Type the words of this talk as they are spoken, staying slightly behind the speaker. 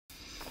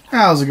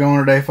How's it going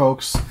today,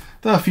 folks?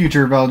 The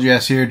future of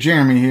LGS here,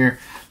 Jeremy here.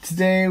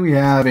 Today we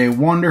have a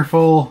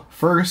wonderful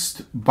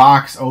first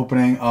box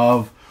opening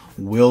of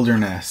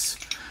Wilderness.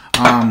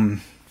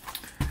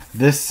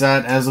 This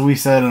set, as we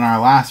said in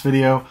our last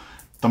video,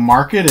 the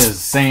market is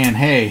saying,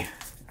 hey,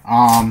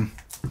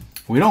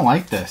 we don't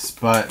like this,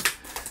 but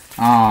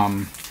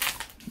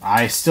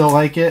I still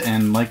like it,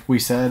 and like we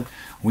said,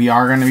 we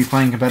are going to be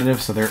playing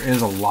competitive, so there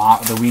is a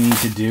lot that we need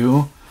to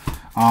do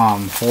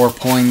for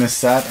pulling this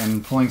set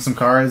and pulling some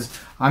cards.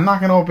 I'm not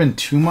going to open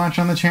too much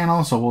on the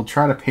channel, so we'll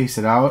try to pace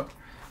it out.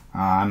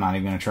 I'm not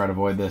even going to try to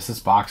avoid this. This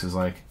box is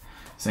like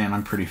saying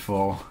I'm pretty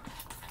full.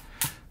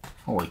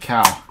 Holy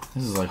cow.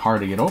 This is like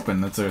hard to get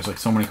open. There's like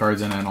so many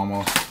cards in it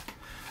almost.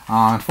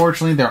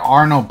 Unfortunately, there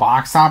are no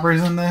box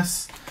toppers in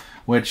this,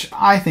 which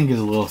I think is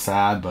a little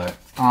sad, but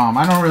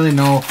I don't really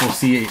know if we'll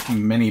see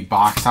many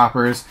box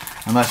toppers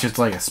unless it's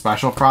like a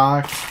special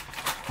product.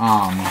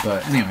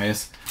 But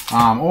anyways,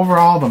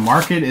 overall, the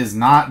market is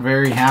not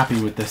very happy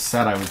with this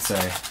set, I would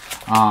say.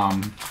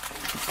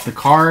 The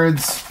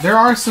cards, there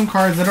are some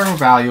cards that are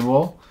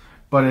valuable,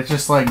 but it's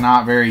just like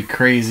not very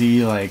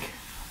crazy, like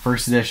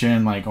first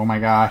edition, like oh my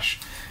gosh,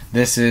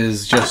 this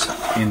is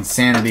just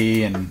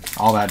insanity and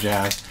all that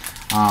jazz.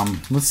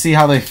 Let's see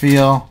how they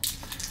feel.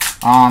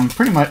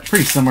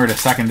 Pretty similar to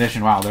second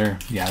edition. Wow, they're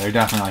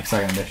definitely like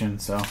second edition.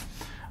 So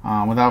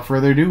without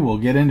further ado, we'll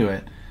get into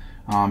it.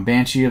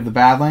 Banshee of the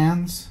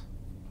Badlands,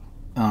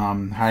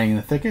 Hiding in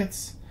the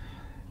Thickets,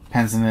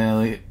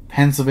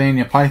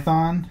 Pennsylvania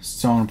Python,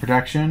 Stone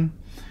Protection,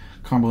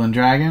 Cumberland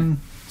Dragon,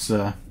 it's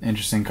an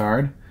interesting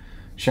card,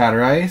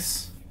 Shatter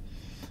Ice,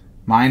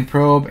 Mind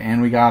Probe,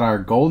 and we got our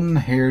Golden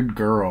Haired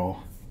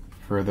Girl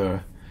for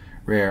the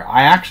rare.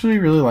 I actually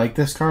really like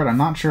this card. I'm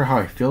not sure how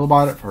I feel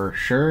about it for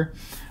sure.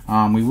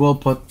 We will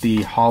put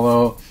the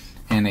holo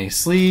in a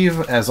sleeve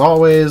as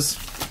always,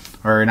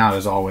 or not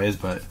as always,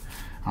 but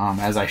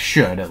as I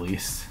should at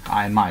least,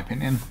 in my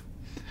opinion.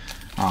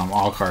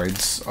 All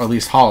cards, or at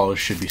least holos,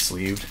 should be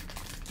sleeved.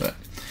 But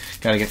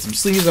gotta get some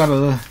sleeves out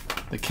of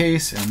the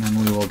case, and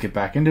then we will get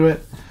back into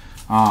it.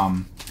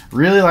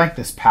 Really like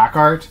this pack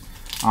art.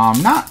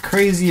 Not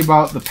crazy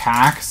about the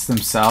packs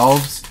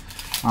themselves,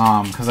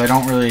 because I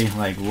don't really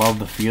like love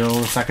the feel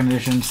of second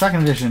edition.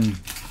 Second edition,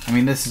 I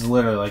mean, this is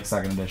literally like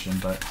second edition,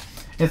 but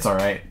it's all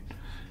right.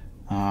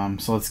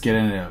 So let's get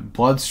into it.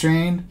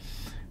 Bloodstrained,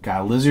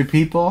 got Lizard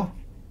People,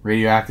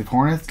 Radioactive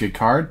Hornets, good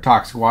card.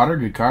 Toxic Water,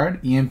 good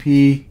card. EMP,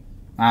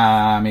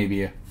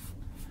 maybe.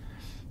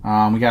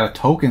 We got a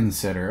Token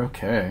Sitter,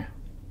 okay.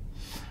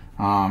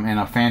 And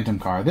a Phantom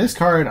card. This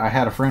card I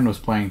had a friend was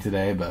playing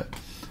today, but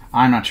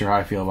I'm not sure how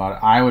I feel about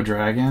it. Iowa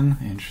Dragon,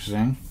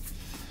 interesting.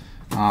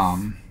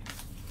 But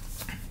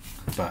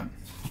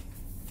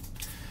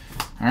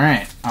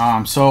alright,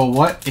 so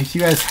what, if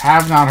you guys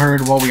have not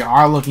heard, what we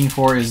are looking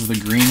for is the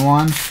green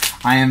one.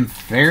 I am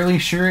fairly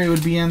sure it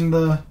would be in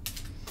the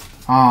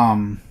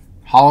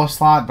holo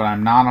slot, but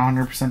I'm not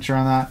 100% sure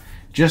on that.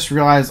 Just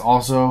realized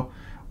also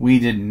we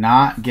did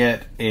not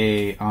get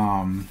a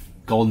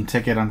golden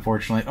ticket,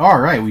 unfortunately. Oh,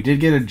 alright, we did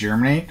get a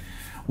Germinate,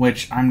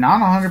 which I'm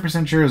not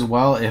 100% sure as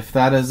well if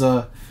that is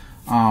a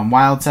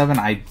Wild 7.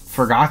 I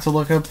forgot to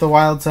look up the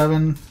Wild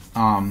 7.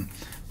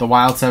 The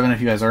Wild 7,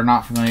 if you guys are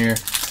not familiar,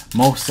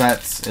 most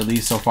sets, at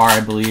least so far, I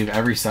believe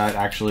every set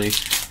actually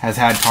has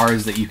had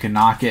cards that you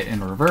cannot get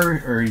in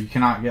reverse, or you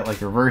cannot get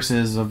like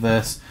reverses of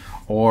this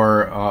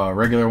or a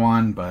regular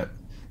one, but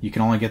you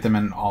can only get them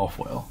in all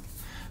foil.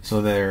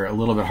 So they're a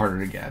little bit harder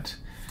to get.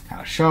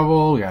 Got a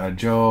Shovel, we got a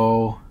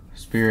Joe,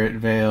 Spirit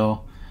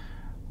Veil,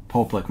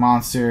 Poplic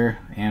Monster,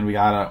 and we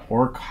got a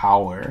Orc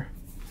Howler.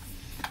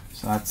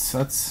 So that's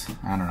I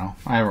don't know.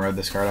 I haven't read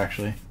this card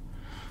actually.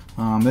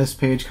 This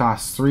page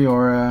costs 3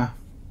 aura.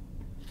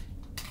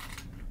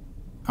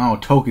 Oh,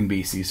 token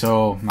BC,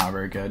 so not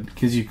very good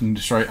because you can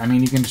destroy. I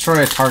mean, you can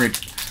destroy a target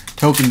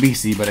token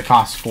BC, but it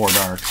costs 4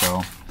 dark,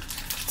 so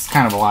it's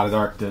kind of a lot of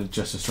dark to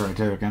just destroy a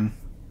token.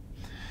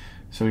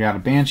 So we got a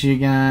Banshee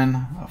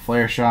again, a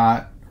Flare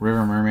Shot,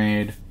 River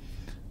Mermaid,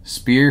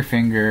 Spear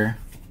Finger,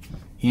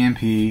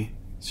 EMP,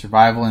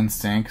 Survival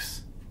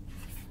Instincts,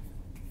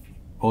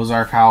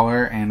 Ozark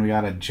Howler, and we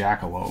got a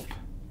Jackalope.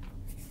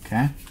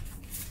 Okay.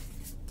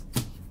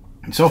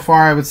 So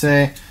far, I would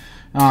say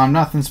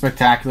nothing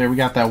spectacular. We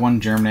got that one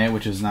Germinate,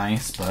 which is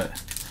nice,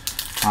 but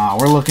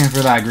we're looking for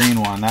that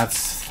green one.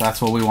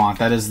 That's what we want.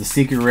 That is the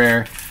secret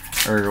rare,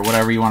 or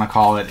whatever you want to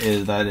call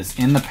it. That is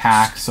in the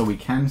pack, so we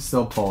can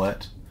still pull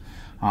it.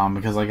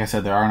 Because, like I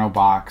said, there are no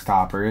box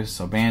toppers.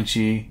 So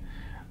Banshee,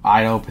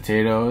 Idaho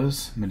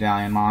Potatoes,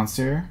 Medallion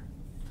Monster,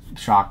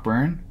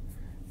 Shockburn,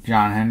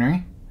 John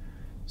Henry,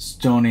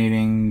 Stone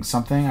Eating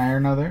something or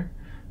another,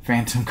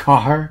 Phantom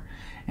Car,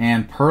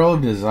 and Pearl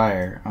of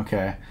Desire.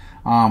 Okay.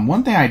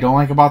 One thing I don't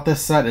like about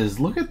this set is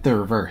look at the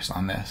reverse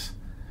on this.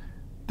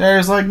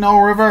 There's like no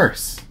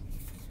reverse.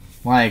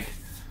 Like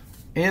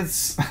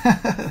it's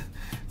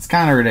it's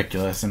kind of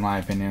ridiculous in my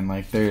opinion.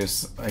 Like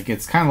there's like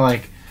it's kind of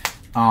like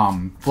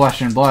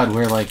Flesh and Blood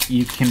where like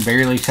you can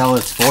barely tell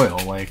it's foil.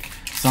 Like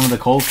some of the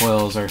cold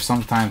foils are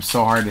sometimes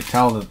so hard to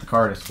tell that the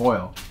card is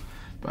foil.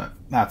 but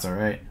that's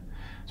alright.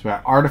 So we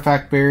got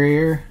Artifact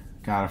Barrier,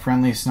 got a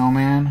Friendly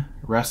Snowman,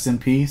 Rest in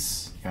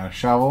Peace, got a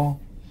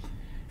Shovel,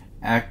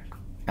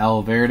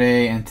 El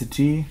Verde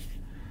Entity,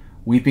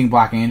 Weeping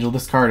Black Angel.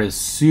 This card is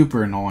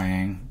super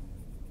annoying,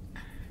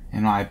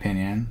 in my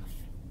opinion,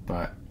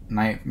 but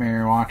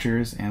Nightmare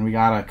Watchers, and we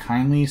got a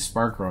Kindly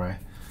Sparkroy,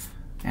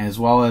 as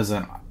well as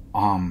an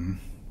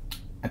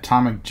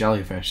Atomic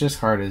Jellyfish. This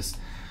card is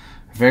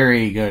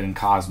very good in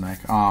Cosmic.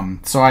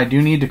 So I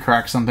do need to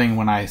correct something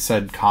when I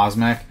said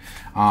Cosmic.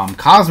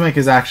 Cosmic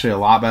is actually a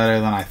lot better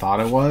than I thought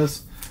it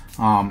was.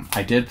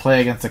 I did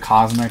play against a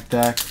Cosmic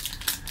deck,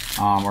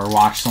 or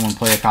watch someone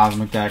play a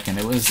Cosmic deck, and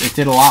it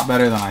did a lot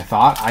better than I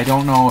thought. I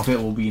don't know if it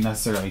will be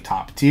necessarily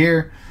top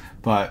tier,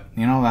 but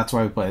you know, that's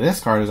why we play. This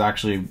card is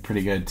actually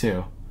pretty good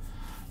too.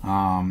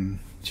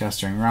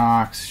 Chestering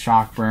Rocks,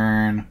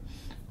 Shockburn,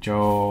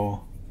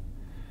 Joe.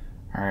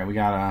 Alright, we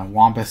got a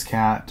Wampus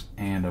Cat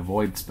and a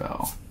Void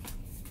Spell.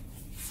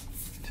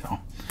 So,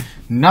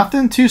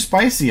 nothing too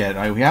spicy yet.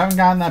 We haven't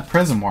gotten that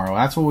Prism Aura.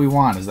 That's what we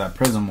want, is that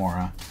Prism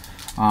Aura.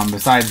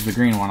 Besides the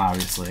green one,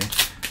 obviously.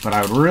 But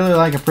I would really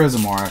like a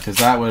Prism Aura, because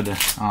that would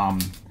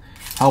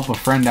help a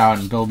friend out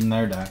in building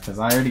their deck. Because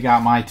I already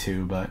got my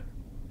 2, but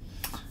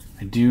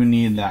I do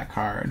need that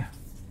card.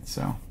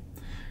 So,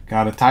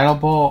 got a Tidal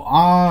Pull.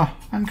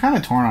 I'm kind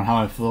of torn on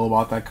how I feel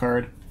about that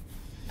card.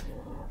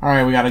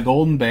 Alright, we got a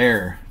Golden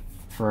Bear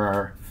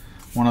for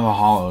one of the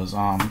hollows.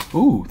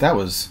 Ooh,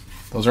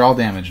 those are all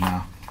damaged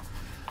now.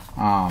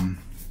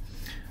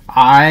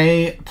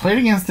 I played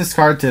against this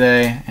card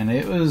today, and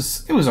it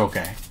was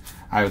okay.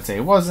 I would say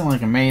it wasn't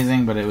like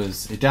amazing, but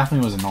it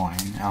definitely was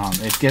annoying.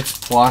 It gets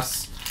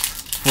plus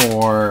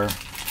for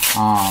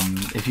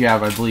if you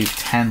have, I believe,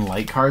 10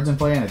 light cards in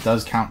play, and it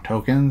does count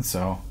tokens,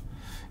 so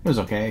it was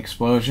okay.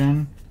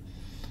 Explosion,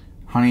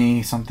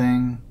 Honey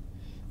something,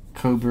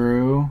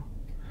 Cobrew,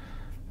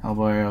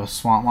 Elbow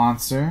Swamp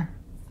Monster,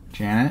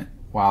 Janet,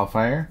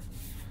 Wildfire,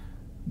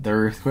 the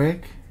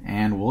Earthquake,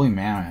 and Woolly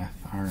Mammoth.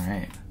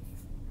 Alright.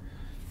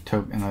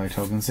 Another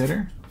token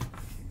sitter.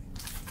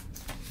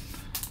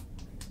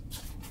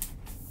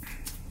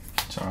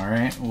 So,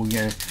 alright, we'll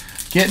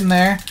get in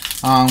there.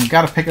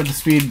 Got to pick up the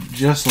speed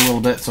just a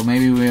little bit, so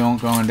maybe we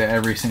won't go into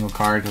every single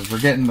card, because we're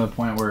getting to the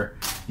point where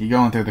you're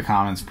going through the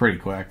comments pretty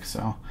quick.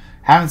 So,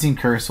 haven't seen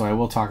Curse, so I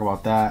will talk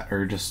about that,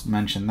 or just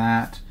mention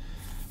that.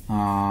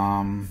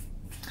 And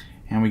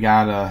we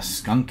got a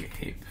Skunk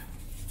Ape.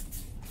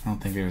 I don't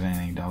think there's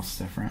anything else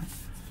different.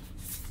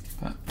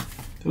 But,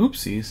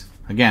 oopsies.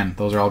 Again,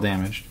 those are all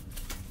damaged.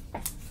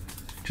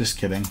 Just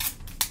kidding.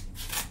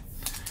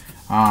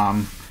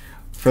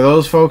 For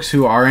those folks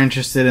who are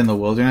interested in the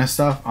wilderness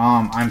stuff,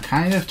 I'm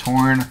kind of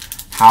torn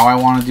how I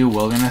want to do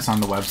wilderness on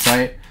the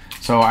website.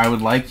 So I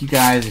would like you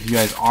guys, if you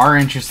guys are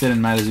interested in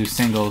MetaZoo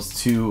singles,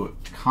 to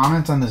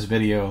comment on this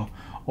video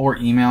or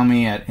email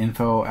me at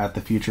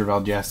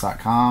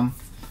info@thefutureoflgs.com.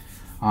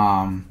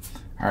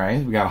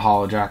 Alright, we got a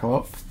Hollow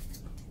Jackalope.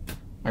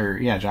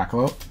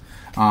 Jackalope.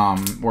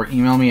 Or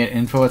email me at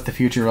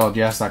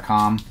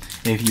info@thefutureoflgs.com.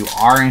 If you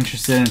are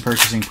interested in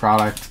purchasing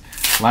product,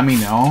 let me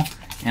know,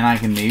 and I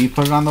can maybe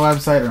put it on the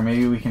website, or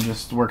maybe we can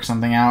just work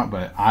something out,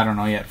 but I don't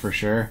know yet for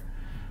sure.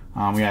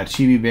 We got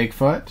Chibi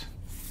Bigfoot.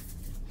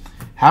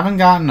 Haven't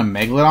gotten a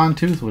Megalodon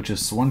Tooth, which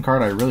is one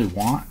card I really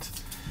want,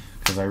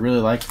 because I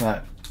really like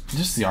that.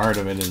 Just the art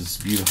of it is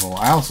beautiful.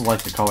 I also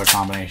like the color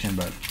combination,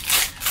 but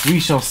we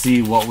shall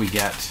see what we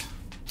get.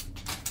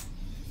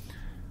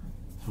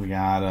 So we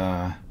got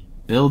a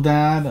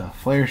Bildad, a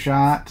Flare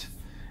Shot,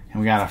 and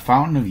we got a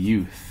Fountain of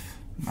Youth.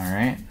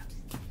 Alright.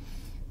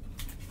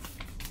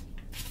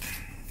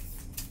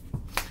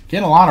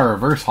 Get a lot of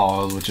reverse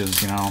hollows, which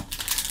is, you know,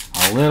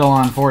 a little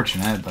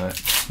unfortunate,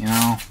 but, you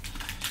know,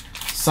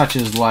 such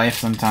is life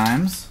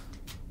sometimes.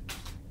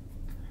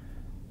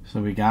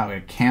 So we got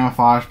a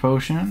Camouflage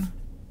Potion,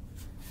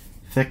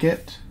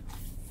 Thicket,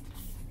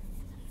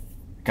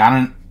 got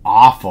an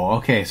Awful.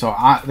 Okay, so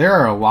there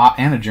are a lot,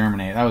 and a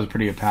Germinate. That was a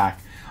pretty good pack.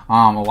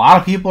 A lot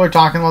of people are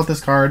talking about this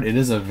card. It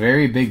is a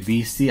very big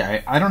beastie.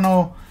 I don't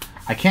know.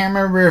 I can't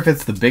remember if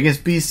it's the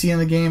biggest beastie in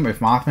the game, if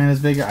Mothman is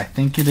bigger. I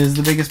think it is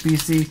the biggest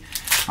beastie.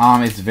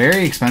 It's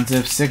very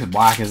expensive. 6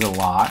 black is a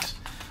lot.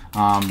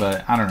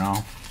 But I don't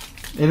know.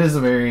 It is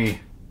a very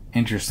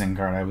interesting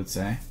card, I would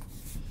say.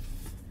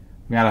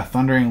 We got a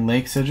Thundering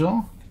Lake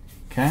Sigil.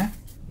 Okay.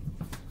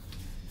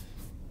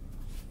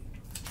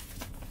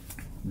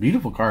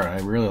 Beautiful card. I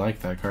really like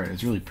that card.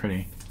 It's really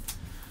pretty.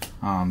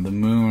 The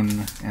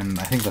moon, and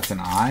I think that's an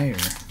eye, or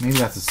maybe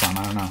that's a sun.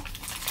 I don't know.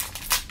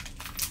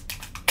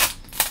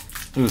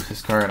 Ooh,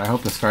 this card. I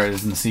hope this card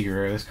isn't the secret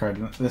rare.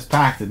 This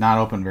pack did not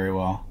open very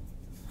well.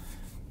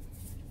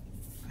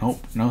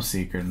 Nope, no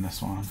secret in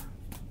this one.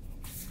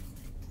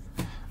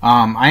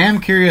 I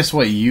am curious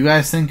what you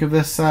guys think of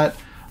this set.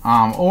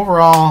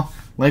 Overall,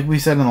 like we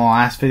said in the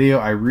last video,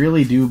 I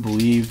really do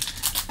believe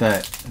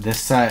that this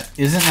set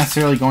isn't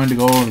necessarily going to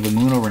go over the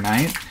moon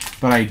overnight,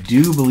 but I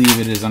do believe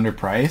it is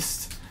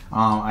underpriced.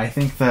 I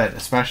think that,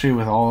 especially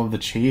with all of the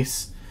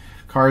chase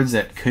cards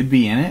that could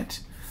be in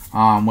it,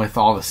 with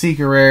all the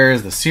secret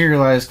rares, the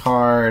serialized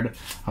card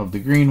of the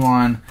green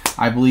one.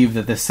 I believe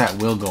that this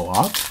set will go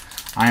up.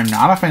 I am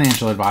not a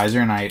financial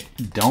advisor, and I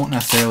don't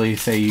necessarily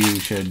say you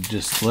should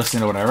just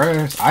listen to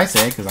whatever I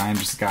say, because I am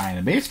just a guy in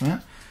a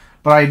basement.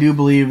 But I do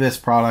believe this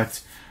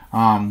product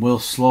will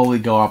slowly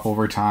go up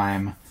over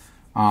time,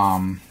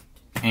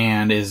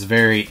 and is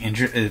very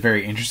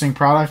interesting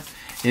product.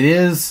 It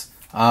is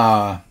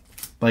like,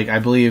 I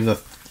believe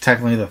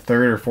technically the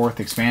 3rd or 4th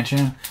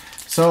expansion,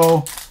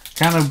 so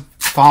kind of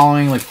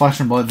following like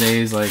Flesh and Blood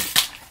days. Like,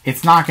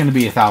 it's not going to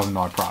be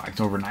 $1,000 product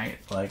overnight.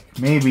 Like,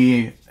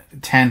 maybe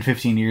 10,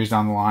 15 years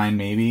down the line,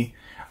 maybe.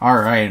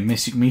 Alright,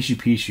 Mishu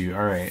Pishu.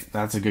 Alright,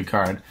 that's a good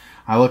card.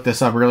 I looked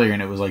this up earlier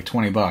and it was like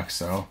 20 bucks,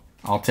 so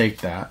I'll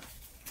take that.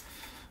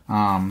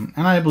 And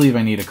I believe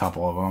I need a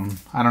couple of them.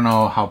 I don't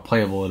know how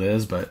playable it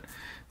is, but it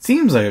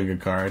seems like a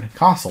good card. It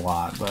costs a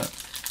lot, but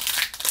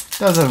it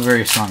does have a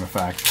very strong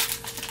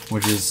effect,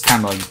 which is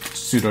kind of like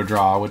pseudo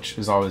draw, which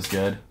is always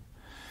good.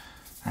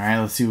 Alright,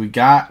 let's see what we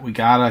got. We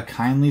got a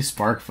Kindly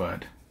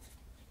Sparkfoot.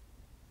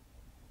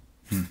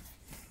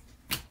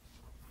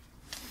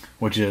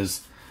 Which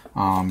is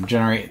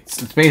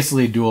it's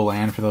basically dual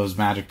land for those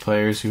Magic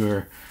players who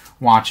are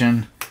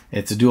watching.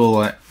 It's a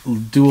dual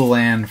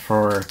land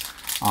for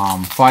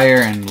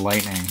fire and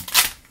lightning.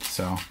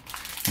 So,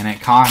 and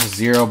it costs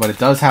 0, but it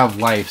does have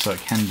life, so it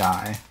can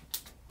die.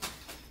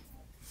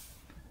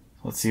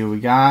 Let's see what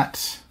we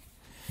got.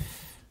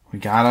 We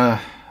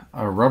got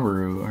a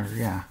Rubberoo, or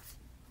yeah,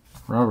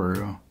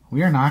 Rubberoo.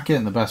 We are not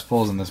getting the best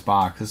pulls in this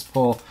box.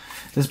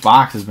 This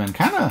box has been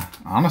kind of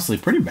honestly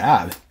pretty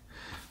bad.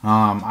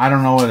 I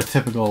don't know what a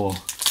typical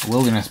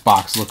wilderness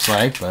box looks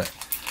like, but,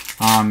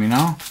 you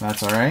know,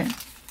 that's alright.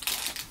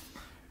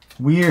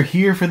 We are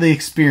here for the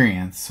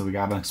experience. So we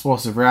got an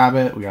Explosive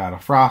Rabbit, we got a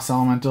Frost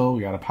Elemental,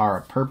 we got a Power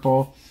Up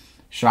Purple,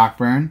 Shock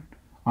Burn,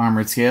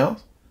 Armored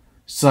Scales,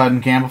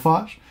 Sudden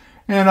Camouflage,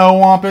 and a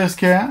Wampus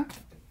Cat,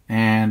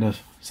 and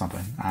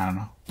something. I don't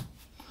know.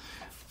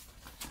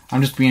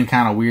 I'm just being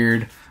kind of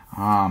weird.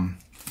 I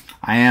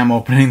am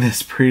opening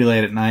this pretty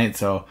late at night,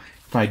 so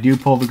if I do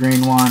pull the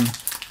green one,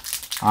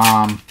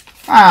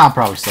 I'll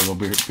probably still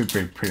go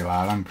pretty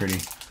loud. I'm pretty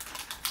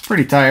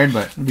tired,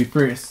 but it'll be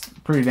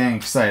pretty dang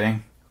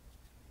exciting.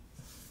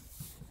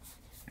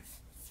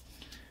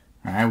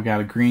 All right, we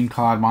got a green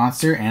Cloud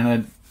Monster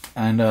and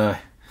a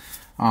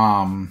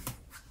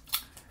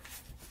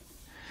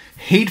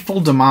Hateful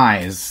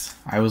Demise.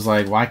 I was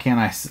like, why can't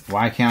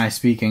I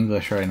speak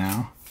English right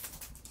now?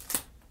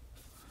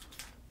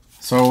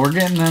 So we're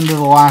getting into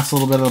the last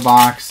little bit of the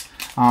box.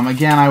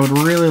 Again, I would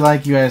really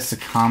like you guys to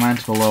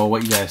comment below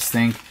what you guys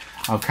think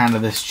of kind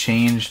of this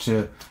change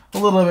to a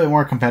little bit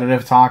more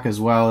competitive talk, as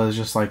well as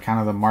just like kind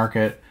of the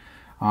market.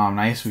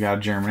 Nice, we got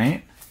a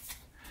Germinate.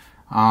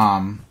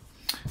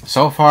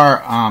 So far,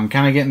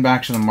 kind of getting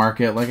back to the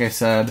market. Like I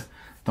said,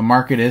 the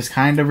market is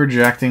kind of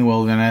rejecting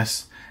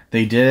Wilderness.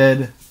 They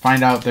did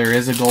find out there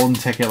is a golden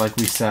ticket, like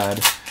we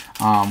said,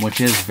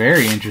 which is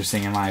very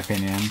interesting in my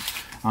opinion.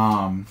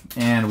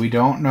 And we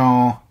don't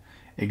know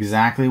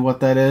exactly what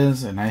that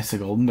is. A nice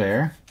golden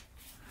bear.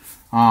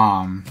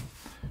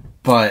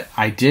 But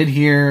I did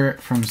hear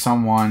from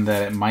someone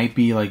that it might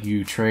be like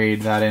you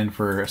trade that in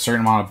for a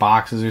certain amount of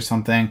boxes or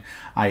something.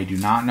 I do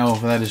not know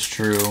if that is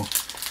true,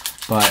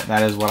 but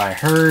that is what I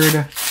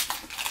heard.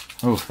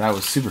 Oh, that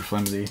was super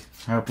flimsy.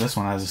 I hope this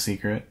one has a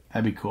secret.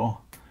 That'd be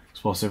cool.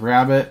 Explosive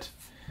Rabbit.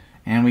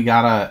 And we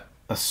got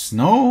a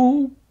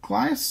Snow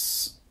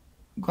Glass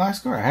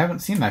card. I haven't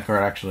seen that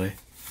card actually.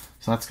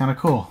 So that's kind of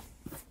cool.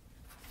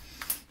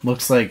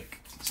 Looks like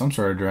some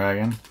sort of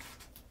dragon.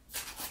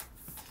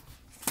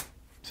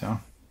 So,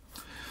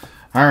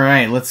 all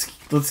right, let's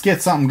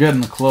get something good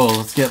in the close.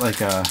 Let's get like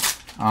a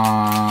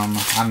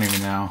I don't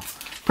even know,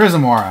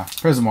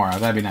 Prismora.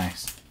 That'd be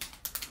nice.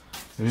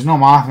 There's no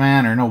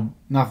Mothman or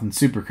nothing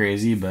super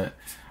crazy, but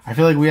I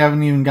feel like we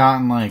haven't even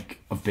gotten like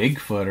a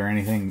Bigfoot or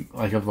anything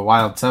like of the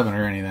Wild 7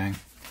 or anything,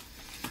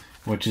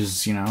 which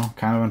is, you know,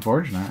 kind of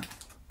unfortunate.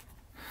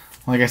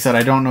 Like I said,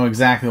 I don't know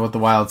exactly what the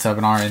Wild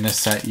 7 are in this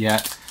set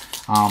yet.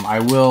 I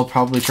will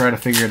probably try to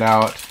figure it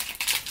out.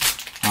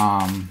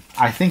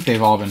 I think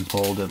they've all been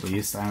pulled at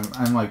least.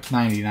 I'm like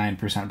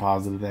 99%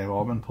 positive they've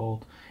all been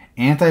pulled.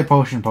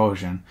 Anti-Potion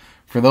Potion.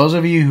 For those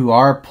of you who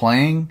are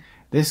playing,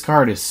 this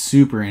card is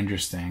super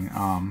interesting.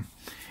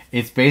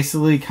 It's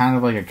basically kind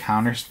of like a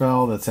counter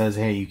spell that says,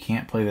 hey, you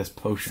can't play this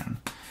potion,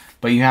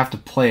 but you have to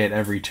play it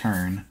every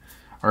turn.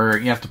 Or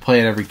you have to play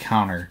it every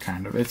counter,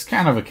 kind of. It's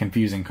kind of a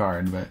confusing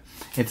card, but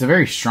it's a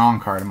very strong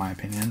card in my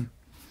opinion.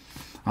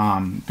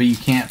 But you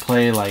can't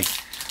play, like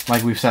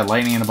we've said,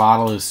 Lightning in a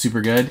Bottle is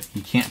super good.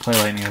 You can't play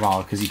Lightning in a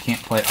Bottle because you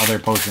can't play other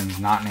potions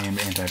not named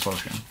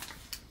Anti-Potion.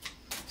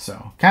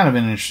 So, kind of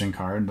an interesting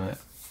card, but...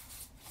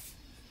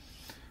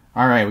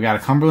 Alright, we got a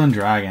Cumberland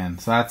Dragon.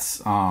 So that's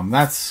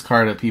a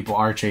card that people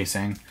are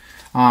chasing.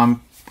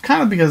 Kind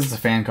of because it's a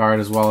fan card,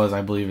 as well as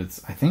I believe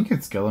I think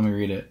it's good. Let me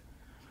read it.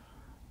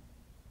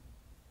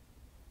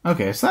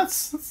 Okay, so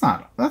that's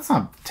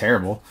not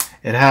terrible.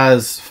 It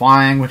has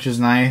flying, which is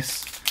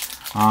nice.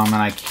 And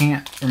I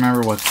can't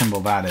remember what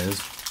symbol that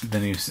is,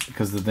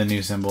 because the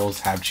new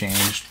symbols have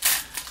changed.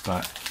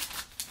 But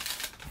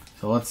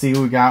so let's see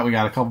what we got. We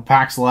got a couple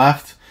packs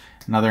left.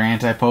 Another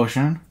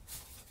anti-potion.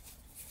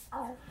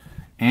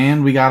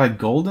 And we got a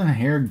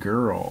golden-haired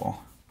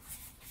girl.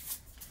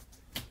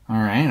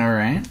 Alright,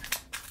 alright.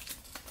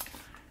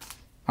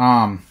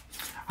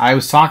 I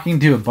was talking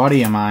to a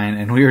buddy of mine,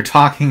 and we were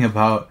talking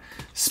about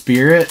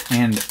Spirit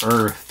and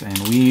Earth, and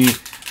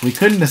we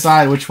couldn't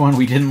decide which one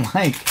we didn't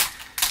like.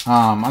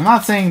 I'm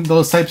not saying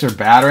those types are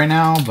bad right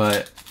now,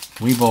 but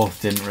we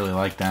both didn't really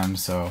like them,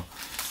 so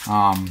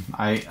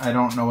I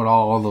don't know what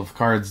all the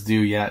cards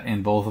do yet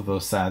in both of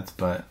those sets,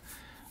 but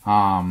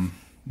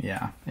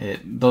yeah,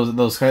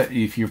 those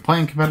if you're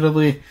playing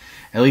competitively,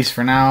 at least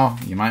for now,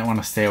 you might want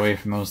to stay away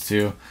from those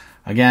two.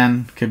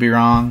 Again, could be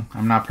wrong.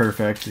 I'm not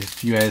perfect.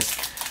 If you guys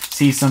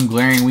see some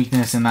glaring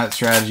weakness in that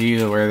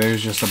strategy where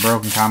there's just a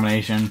broken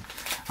combination,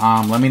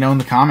 let me know in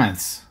the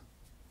comments.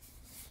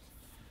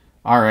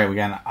 Alright, we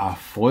got a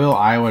foil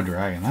Iowa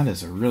Dragon. That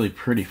is a really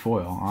pretty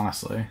foil,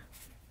 honestly.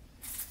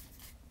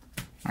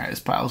 Alright, this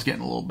pile's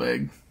getting a little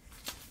big.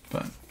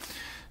 But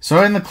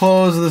so in the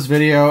close of this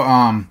video,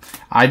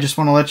 I just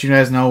want to let you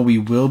guys know we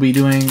will be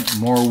doing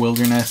more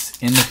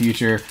Wilderness in the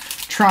future,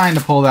 trying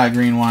to pull that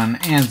green one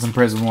and some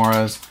Prism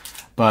Auras.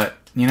 But,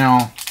 you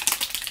know,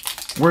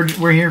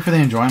 we're here for the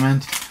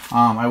enjoyment.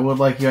 I would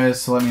like you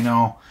guys to let me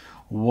know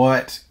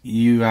what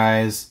you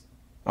guys...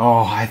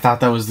 Oh, I thought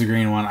that was the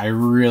green one. I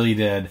really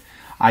did.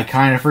 I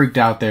kind of freaked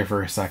out there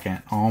for a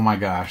second. Oh my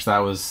gosh, that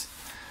was...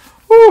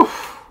 Whew.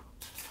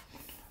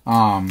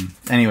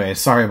 Anyway,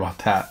 sorry about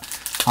that.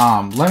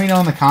 Let me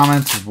know in the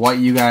comments what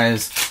you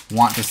guys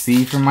want to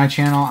see from my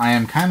channel. I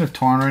am kind of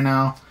torn right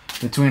now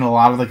between a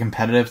lot of the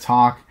competitive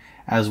talk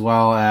as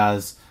well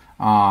as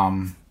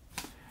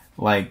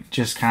like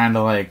just kind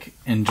of like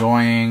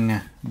enjoying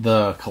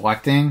the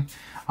collecting.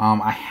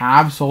 I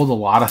have sold a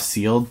lot of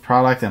sealed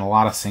product and a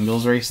lot of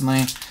singles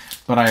recently,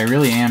 but I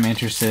really am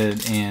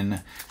interested in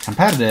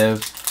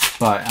competitive.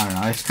 But I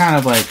don't know, it's kind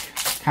of like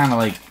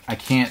I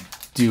can't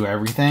do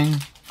everything,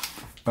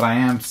 but I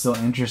am still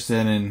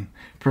interested in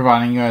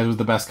providing you guys with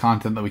the best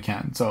content that we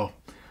can. So,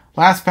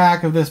 last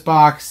pack of this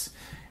box,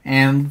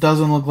 and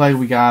doesn't look like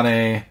we got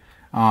a...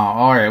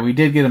 alright, we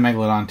did get a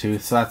Megalodon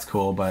tooth, so that's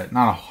cool, but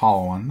not a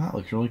hollow one. That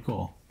looks really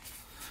cool.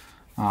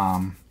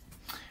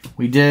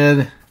 We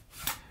did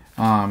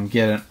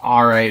get an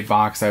alright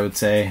box, I would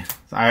say.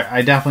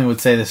 I definitely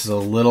would say this is a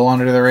little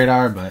under the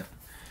radar, but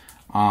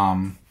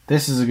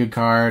this is a good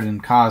card.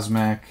 And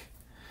Cosmic,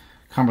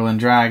 Cumberland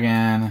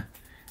Dragon.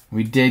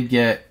 We did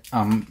get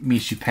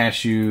Mishu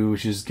Pashu,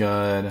 which is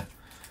good.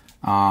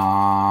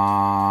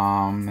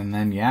 And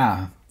then,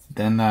 yeah,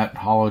 then that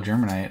Hollow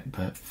Germanite.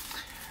 But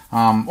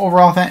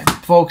overall,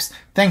 folks,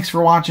 thanks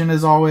for watching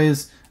as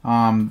always.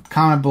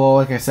 Comment below,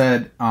 like I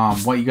said,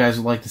 what you guys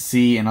would like to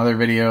see in other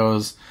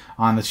videos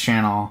on this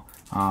channel.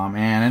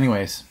 And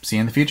anyways, see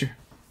you in the future.